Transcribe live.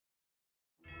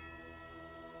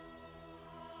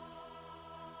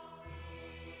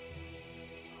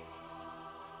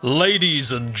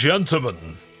Ladies and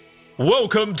gentlemen,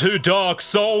 welcome to Dark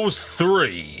Souls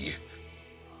 3.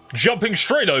 Jumping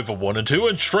straight over 1 and 2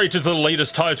 and straight into the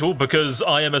latest title because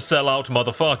I am a sellout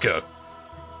motherfucker.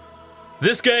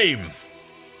 This game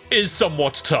is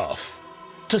somewhat tough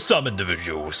to some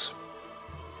individuals.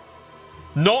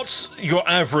 Not your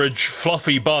average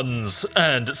fluffy buns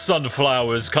and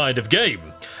sunflowers kind of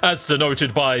game, as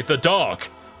denoted by the Dark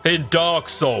in Dark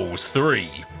Souls 3.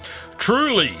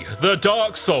 Truly, the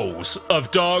Dark Souls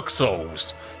of Dark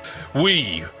Souls.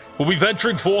 We will be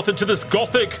venturing forth into this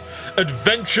gothic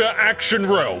adventure action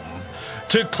realm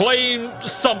to claim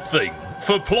something.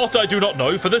 For plot I do not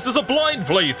know, for this is a blind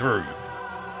playthrough.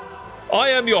 I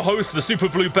am your host, the Super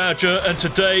Blue Badger, and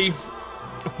today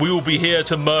we will be here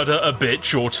to murder a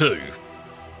bitch or two.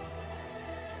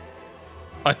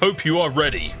 I hope you are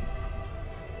ready.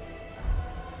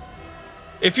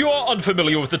 If you are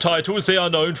unfamiliar with the titles, they are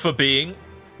known for being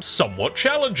somewhat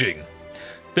challenging.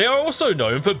 They are also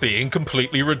known for being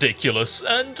completely ridiculous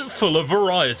and full of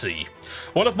variety.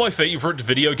 One of my favourite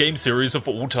video game series of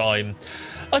all time.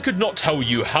 I could not tell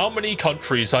you how many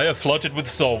countries I have flooded with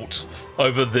salt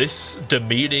over this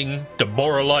demeaning,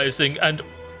 demoralising and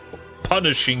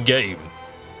punishing game.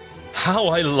 How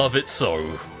I love it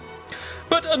so.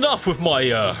 But enough with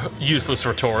my useless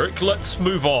rhetoric, let's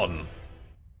move on.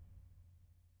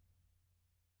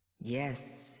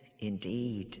 Yes,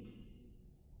 indeed.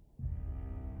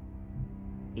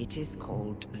 It is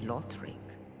called Lothric,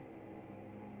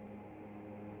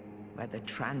 where the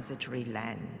transitory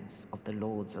lands of the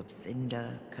Lords of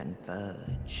Cinder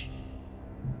converge.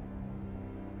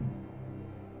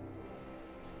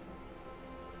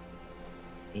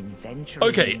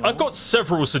 Okay, I've got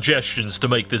several suggestions to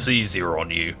make this easier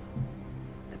on you.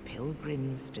 The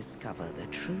pilgrims discover the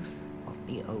truth of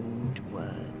the old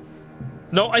words.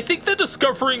 No, I think they're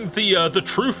discovering the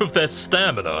truth of their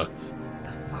stamina.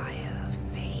 The fire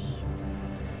fades,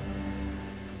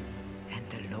 and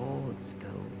the lords go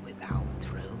without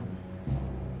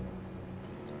thrones.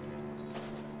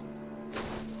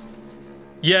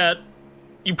 Yeah,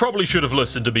 you probably should have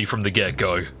listened to me from the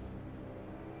get-go.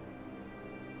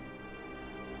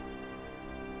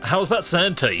 How's that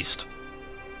sand taste?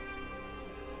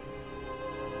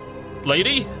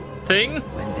 Lady? Thing?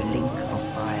 When the link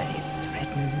of fire is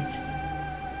threatened,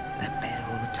 the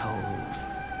bell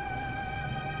tolls,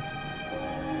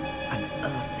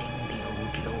 unearthing the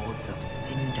old Lords of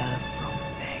Cinder from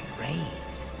their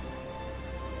graves.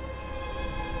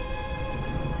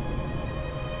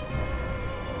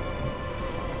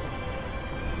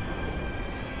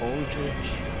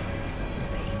 Aldrich,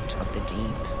 Saint of the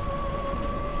Deep.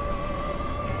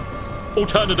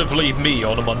 Alternatively, me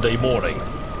on a Monday morning.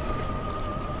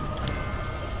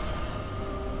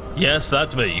 Yes,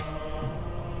 that's me.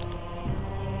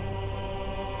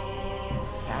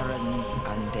 Farron's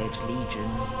Undead Legion,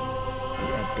 the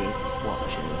Abyss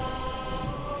Watchers.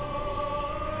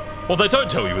 What they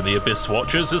don't tell you in the Abyss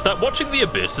Watchers is that watching the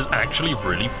Abyss is actually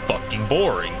really fucking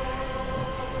boring.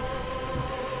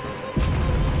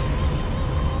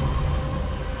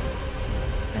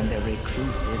 And the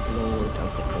reclusive lord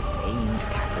of the profaned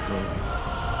capital.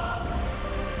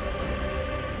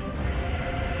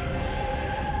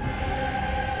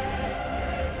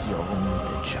 Yon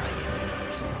the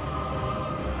Giant.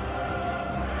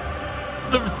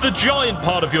 The giant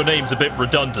part of your name's a bit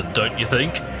redundant, don't you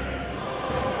think?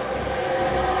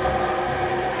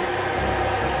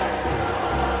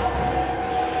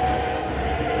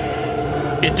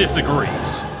 It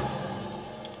disagrees.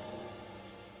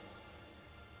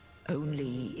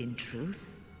 Only in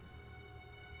truth,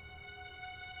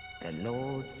 the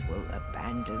lords will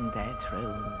abandon their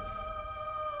thrones.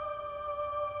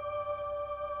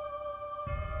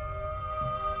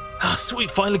 Ah, sweet,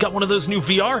 finally got one of those new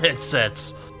VR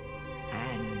headsets.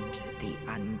 And the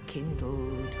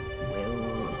unkindled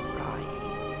will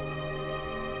rise.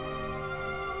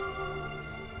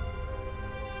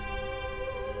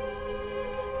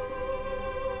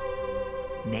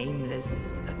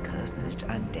 Nameless, accursed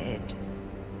undead,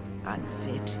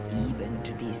 unfit even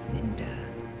to be cinder.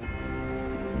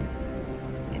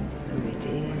 And so it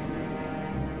is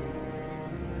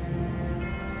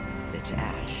that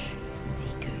ash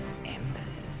seeketh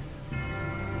embers.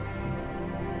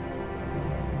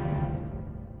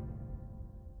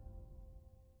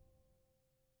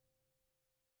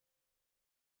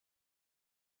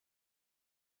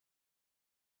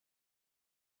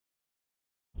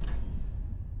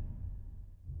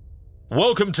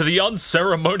 Welcome to the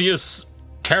unceremonious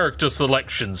character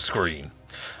selection screen.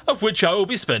 of which I will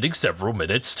be spending several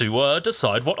minutes to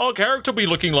decide what our character will be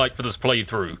looking like for this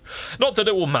playthrough. Not that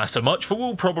it will matter much, for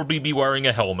we'll probably be wearing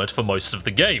a helmet for most of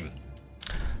the game.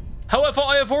 However,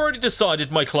 I have already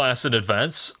decided my class in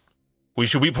advance. We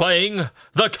shall be playing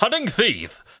the Cunning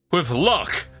Thief with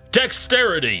luck,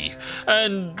 dexterity,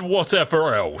 and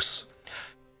whatever else.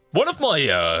 One of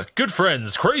my good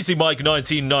friends, Crazy Mike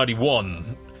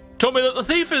 1991, told me that the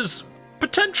Thief is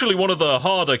potentially one of the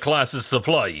harder classes to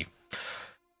play.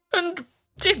 And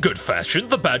in good fashion,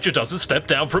 the Badger doesn't step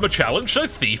down from a challenge, so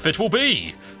Thief it will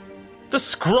be. The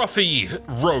scruffy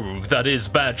rogue that is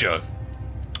Badger.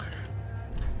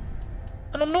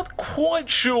 And I'm not quite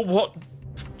sure what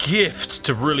gift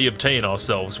to really obtain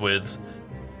ourselves with.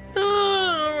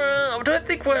 I don't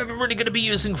think we're ever really going to be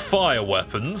using fire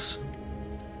weapons.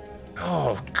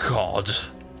 Oh, God.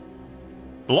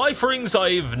 Life rings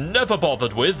I've never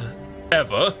bothered with,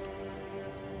 ever.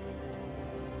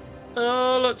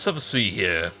 Let's have a see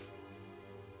here.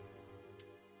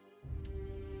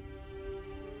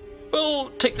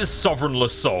 We'll take this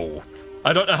sovereignless soul.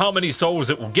 I don't know how many souls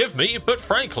it will give me, but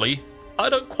frankly, I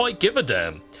don't quite give a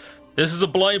damn. This is a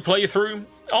blind playthrough.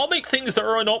 I'll make things that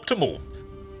are unoptimal.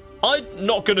 I'm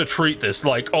not gonna treat this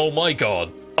like, oh my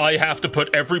god, I have to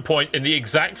put every point in the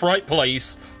exact right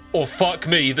place, or fuck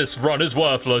me, this run is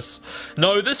worthless.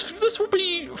 No, this will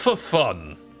be for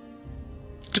fun.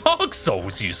 Dark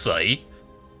Souls, you say?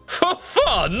 For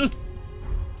fun?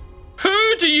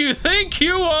 Who do you think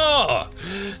you are?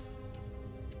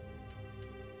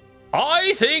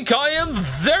 I think I am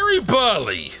very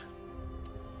burly.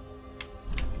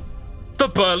 The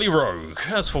Burly Rogue.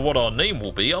 As for what our name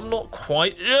will be, I'm not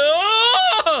quite...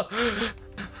 Ah!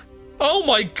 Oh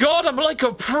my god, I'm like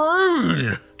a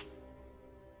prune!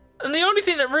 And the only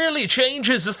thing that really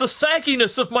changes is the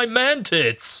sagginess of my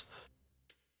man-tits.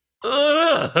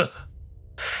 I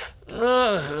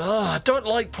don't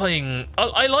like playing...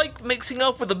 I like mixing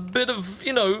up with a bit of,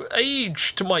 you know,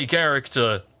 age to my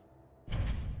character.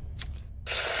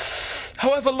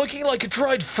 However, looking like a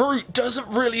dried fruit doesn't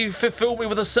really fulfill me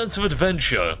with a sense of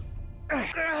adventure.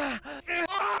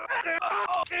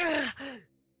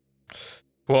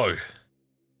 Whoa.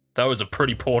 That was a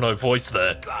pretty porno voice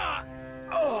there.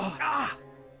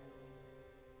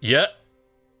 Yeah.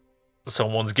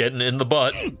 Someone's getting in the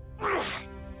butt.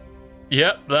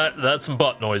 Yep, that's some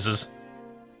butt noises.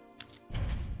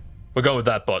 We're going with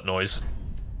that butt noise.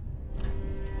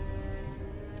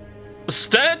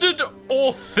 Standard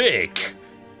or thick?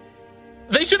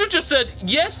 They should have just said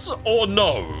yes or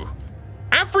no.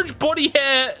 Average body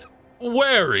hair,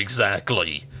 where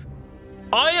exactly?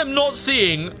 I am not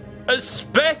seeing a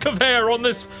speck of hair on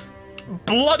this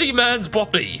bloody man's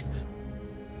body.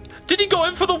 Did he go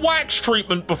in for the wax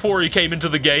treatment before he came into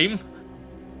the game?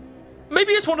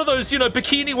 Maybe it's one of those, you know,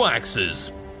 bikini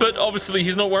waxes. But obviously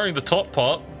he's not wearing the top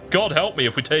part. God help me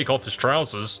if we take off his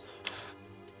trousers.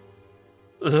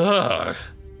 Ugh.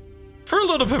 For a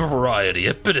little bit of variety,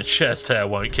 a bit of chest hair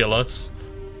won't kill us.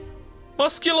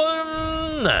 Muscular?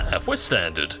 Nah, we're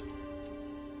standard.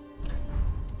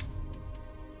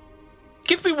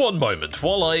 Give me one moment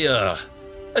while I,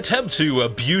 attempt to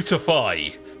beautify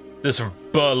this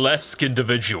burlesque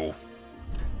individual.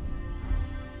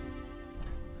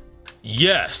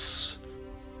 Yes.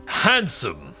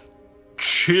 Handsome.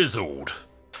 Chiseled.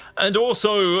 And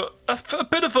also, a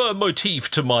bit of a motif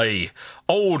to my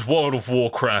old World of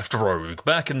Warcraft rogue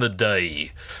back in the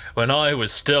day, when I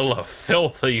was still a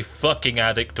filthy fucking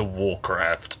addict to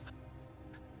Warcraft.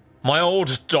 My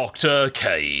old Dr.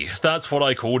 K, that's what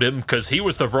I called him, because he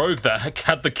was the rogue that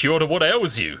had the cure to what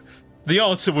ails you. The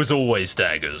answer was always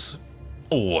daggers.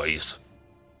 Always.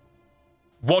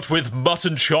 What with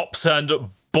mutton chops and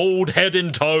bald head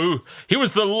in tow, he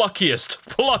was the luckiest,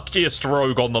 pluckiest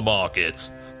rogue on the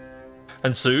market.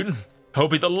 And soon, he'll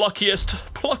be the luckiest,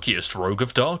 pluckiest rogue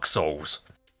of Dark Souls.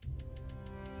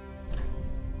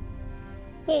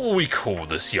 What will we call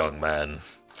this young man?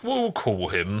 We'll call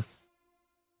him...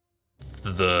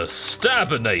 the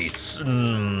Stabinates.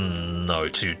 No,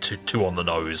 too on the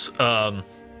nose.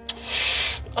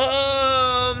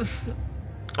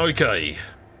 Okay.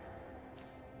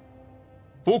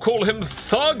 We'll call him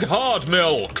Thug Hard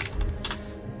Milk.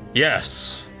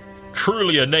 Yes.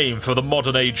 Truly a name for the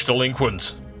modern age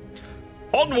delinquent.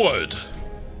 Onward!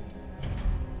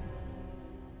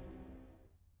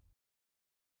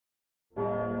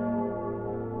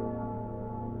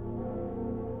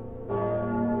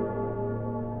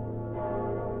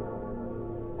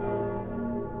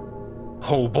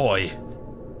 Oh boy.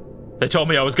 They told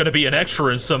me I was going to be an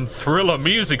extra in some thriller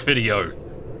music video.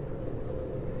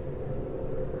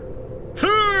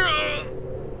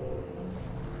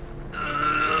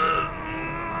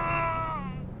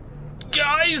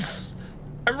 Guys!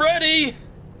 I'm ready!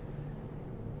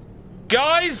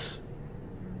 Guys!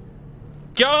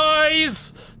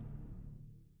 Guys!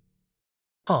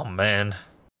 Oh man.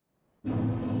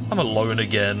 I'm alone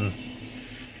again.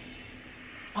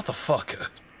 Motherfucker.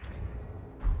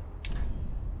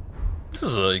 This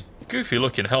is a goofy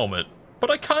looking helmet, but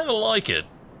I kinda like it.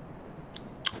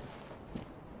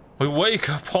 We wake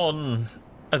up on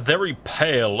a very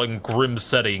pale and grim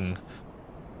setting.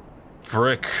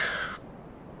 Brick,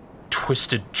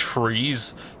 twisted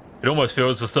trees. It almost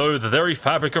feels as though the very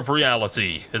fabric of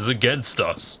reality is against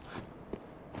us.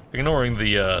 Ignoring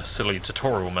the silly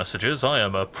tutorial messages, I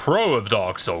am a pro of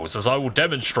Dark Souls, as I will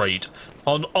demonstrate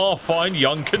on our fine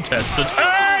young contestant.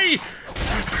 Hey!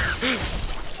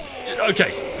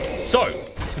 Okay, so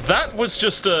that was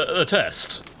just a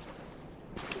test.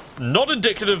 Not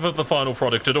indicative of the final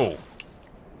product at all.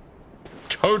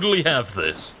 Totally have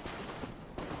this.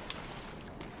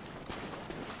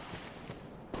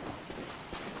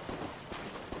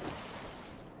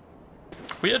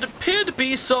 We had appeared to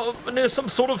be near some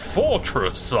sort of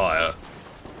fortress, sire.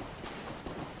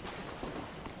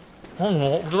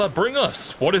 Oh, what did that bring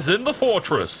us? What is in the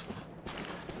fortress?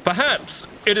 Perhaps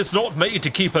it is not made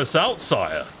to keep us out,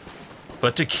 sire,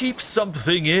 but to keep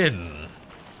something in.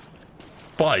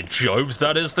 By Jove,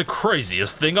 that is the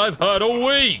craziest thing I've heard all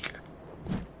week.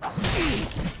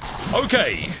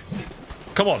 Okay.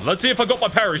 Come on, let's see if I got my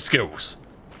parry skills.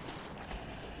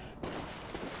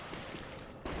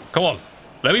 Come on.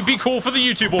 Let me be cool for the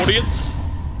YouTube audience.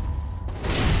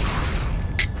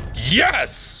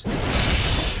 Yes!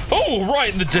 Oh,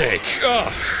 right in the dick.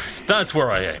 That's where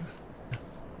I aim.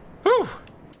 Whew.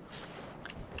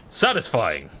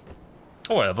 Satisfying.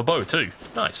 Oh, I have a bow too.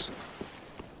 Nice.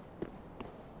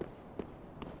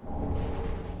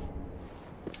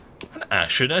 An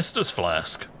Ashen Estus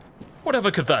flask. Whatever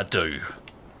could that do?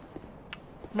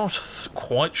 Not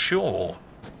quite sure.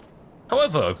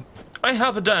 However, I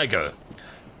have a dagger.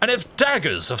 And if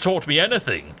daggers have taught me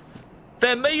anything,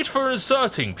 they're made for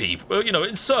inserting people,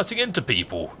 inserting into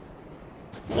people.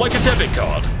 Like a debit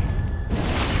card.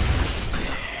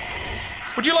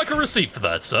 Would you like a receipt for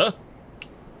that, sir?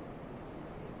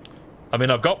 I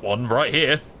mean, I've got one right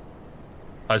here.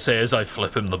 I say as I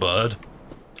flip him the bird.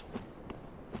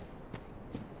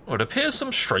 It appears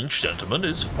some strange gentleman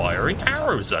is firing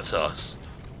arrows at us.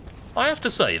 I have to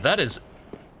say, that is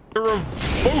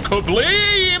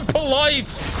irrevocably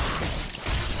impolite!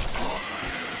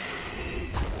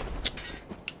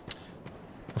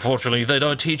 Unfortunately, they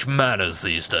don't teach manners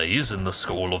these days in the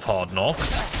School of Hard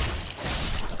Knocks.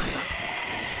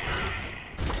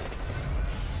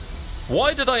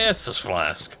 Why did I Estus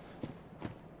flask?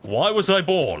 Why was I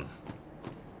born?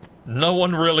 No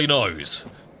one really knows.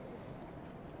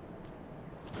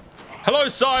 Hello,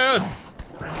 sire!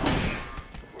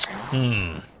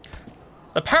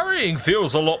 The parrying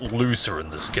feels a lot looser in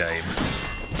this game.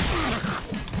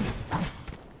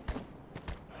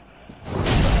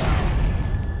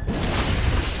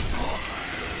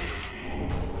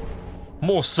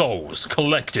 More souls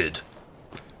collected.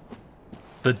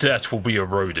 The debt will be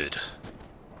eroded.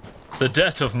 The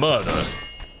debt of murder.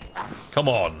 Come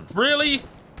on, really?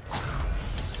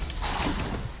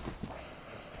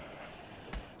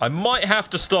 I might have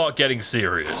to start getting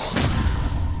serious.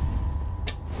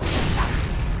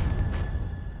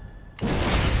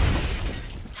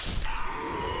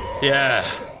 Yeah,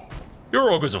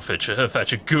 your augurs will fetch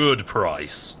a good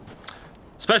price.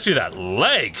 Especially that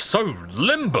leg, so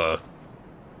limber.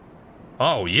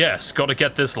 Oh yes, gotta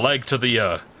get this leg to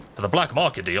the black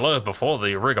market dealer before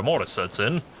the rigor mortis sets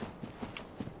in.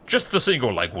 Just the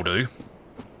single leg will do.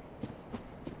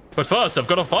 But first, I've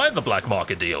got to find the black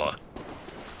market dealer.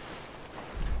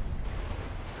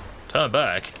 Turn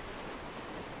back.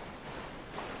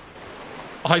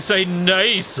 I say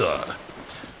nay, sir.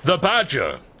 The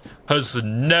Badger has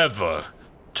never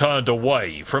turned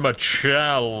away from a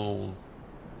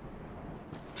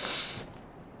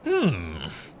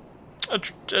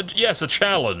yes, a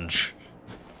challenge.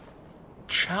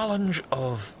 Challenge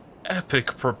of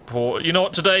epic purport. You know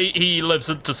what, today he lives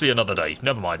to see another day.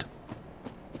 Never mind.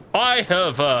 I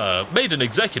have made an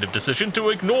executive decision to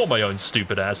ignore my own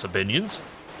stupid-ass opinions.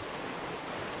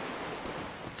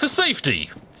 For safety.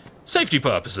 Safety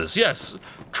purposes, yes.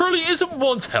 Truly isn't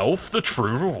one's health the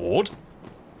true reward?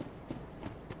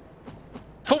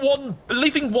 For one,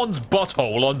 leaving one's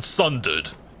butthole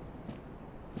unsundered.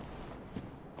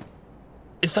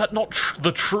 Is that not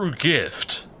the true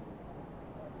gift?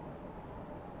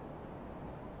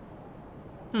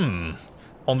 On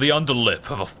the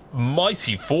underlip of a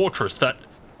mighty fortress that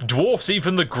dwarfs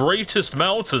even the greatest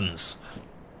mountains.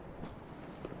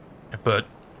 But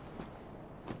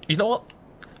You know what?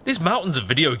 These mountains of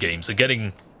video games are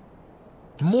getting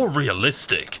more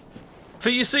realistic. For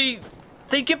you see,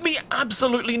 they give me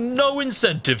absolutely no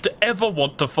incentive to ever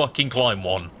want to fucking climb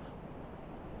one.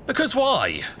 Because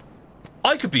why?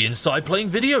 I could be inside playing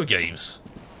video games.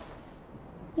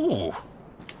 Ooh.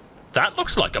 That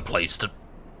looks like a place to...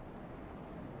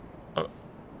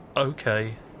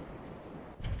 okay.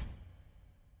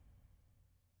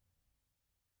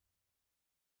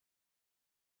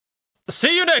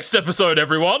 See you next episode,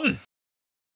 everyone!